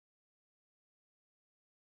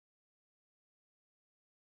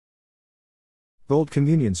Gold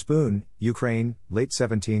communion spoon, Ukraine, late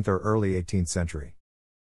 17th or early 18th century.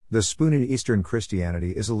 The spoon in Eastern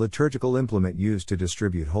Christianity is a liturgical implement used to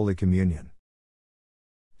distribute Holy Communion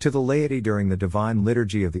to the laity during the Divine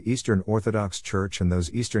Liturgy of the Eastern Orthodox Church and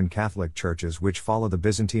those Eastern Catholic churches which follow the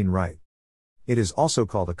Byzantine Rite. It is also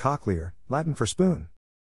called a cochlear, Latin for spoon.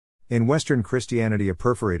 In Western Christianity, a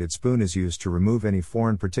perforated spoon is used to remove any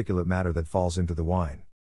foreign particulate matter that falls into the wine.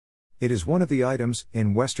 It is one of the items,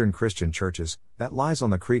 in Western Christian churches, that lies on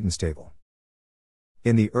the credence table.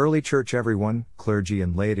 In the early church, everyone, clergy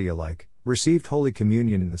and laity alike, received Holy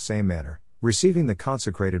Communion in the same manner, receiving the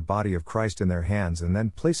consecrated body of Christ in their hands and then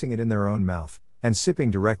placing it in their own mouth, and sipping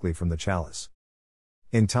directly from the chalice.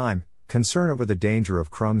 In time, concern over the danger of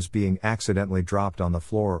crumbs being accidentally dropped on the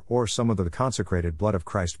floor or some of the consecrated blood of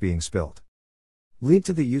Christ being spilt lead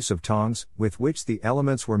to the use of tongs, with which the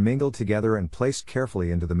elements were mingled together and placed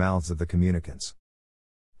carefully into the mouths of the communicants.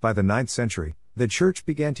 By the 9th century, the Church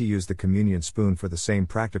began to use the communion spoon for the same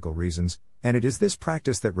practical reasons, and it is this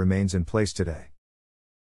practice that remains in place today.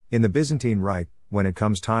 In the Byzantine Rite, when it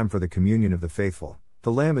comes time for the communion of the faithful,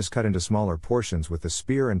 the lamb is cut into smaller portions with the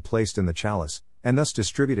spear and placed in the chalice, and thus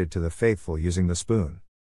distributed to the faithful using the spoon.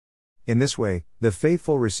 In this way, the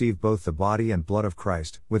faithful receive both the body and blood of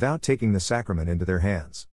Christ, without taking the sacrament into their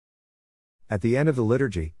hands. At the end of the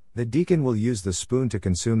liturgy, the deacon will use the spoon to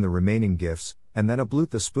consume the remaining gifts, and then ablute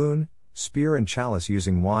the spoon, spear and chalice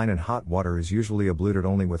using wine and hot water is usually abluted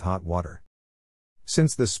only with hot water.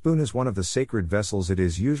 Since the spoon is one of the sacred vessels, it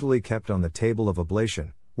is usually kept on the table of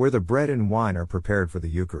oblation, where the bread and wine are prepared for the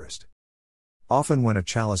Eucharist. Often when a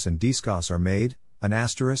chalice and diskos are made, an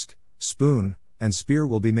asterisk, spoon, and spear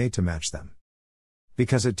will be made to match them.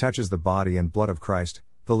 Because it touches the body and blood of Christ,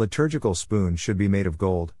 the liturgical spoon should be made of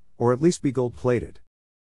gold, or at least be gold-plated.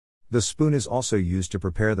 The spoon is also used to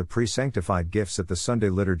prepare the pre-sanctified gifts at the Sunday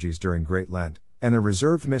liturgies during Great Lent, and the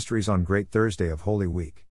reserved mysteries on Great Thursday of Holy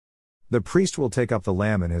Week. The priest will take up the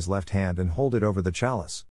lamb in his left hand and hold it over the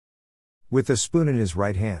chalice. With the spoon in his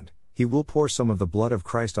right hand, he will pour some of the blood of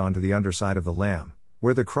Christ onto the underside of the lamb,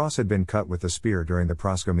 where the cross had been cut with the spear during the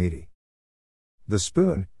proscomedy. The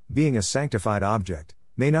spoon, being a sanctified object,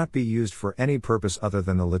 may not be used for any purpose other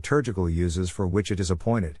than the liturgical uses for which it is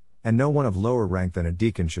appointed, and no one of lower rank than a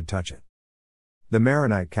deacon should touch it. The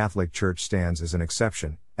Maronite Catholic Church stands as an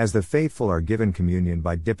exception, as the faithful are given communion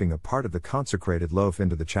by dipping a part of the consecrated loaf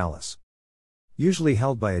into the chalice. Usually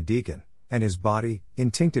held by a deacon, and his body,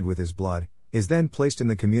 intincted with his blood, is then placed in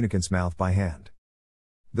the communicant's mouth by hand.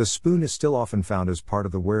 The spoon is still often found as part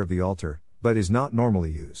of the ware of the altar, but is not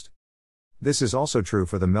normally used. This is also true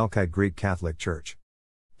for the Melkite Greek Catholic Church.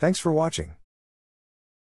 Thanks for watching.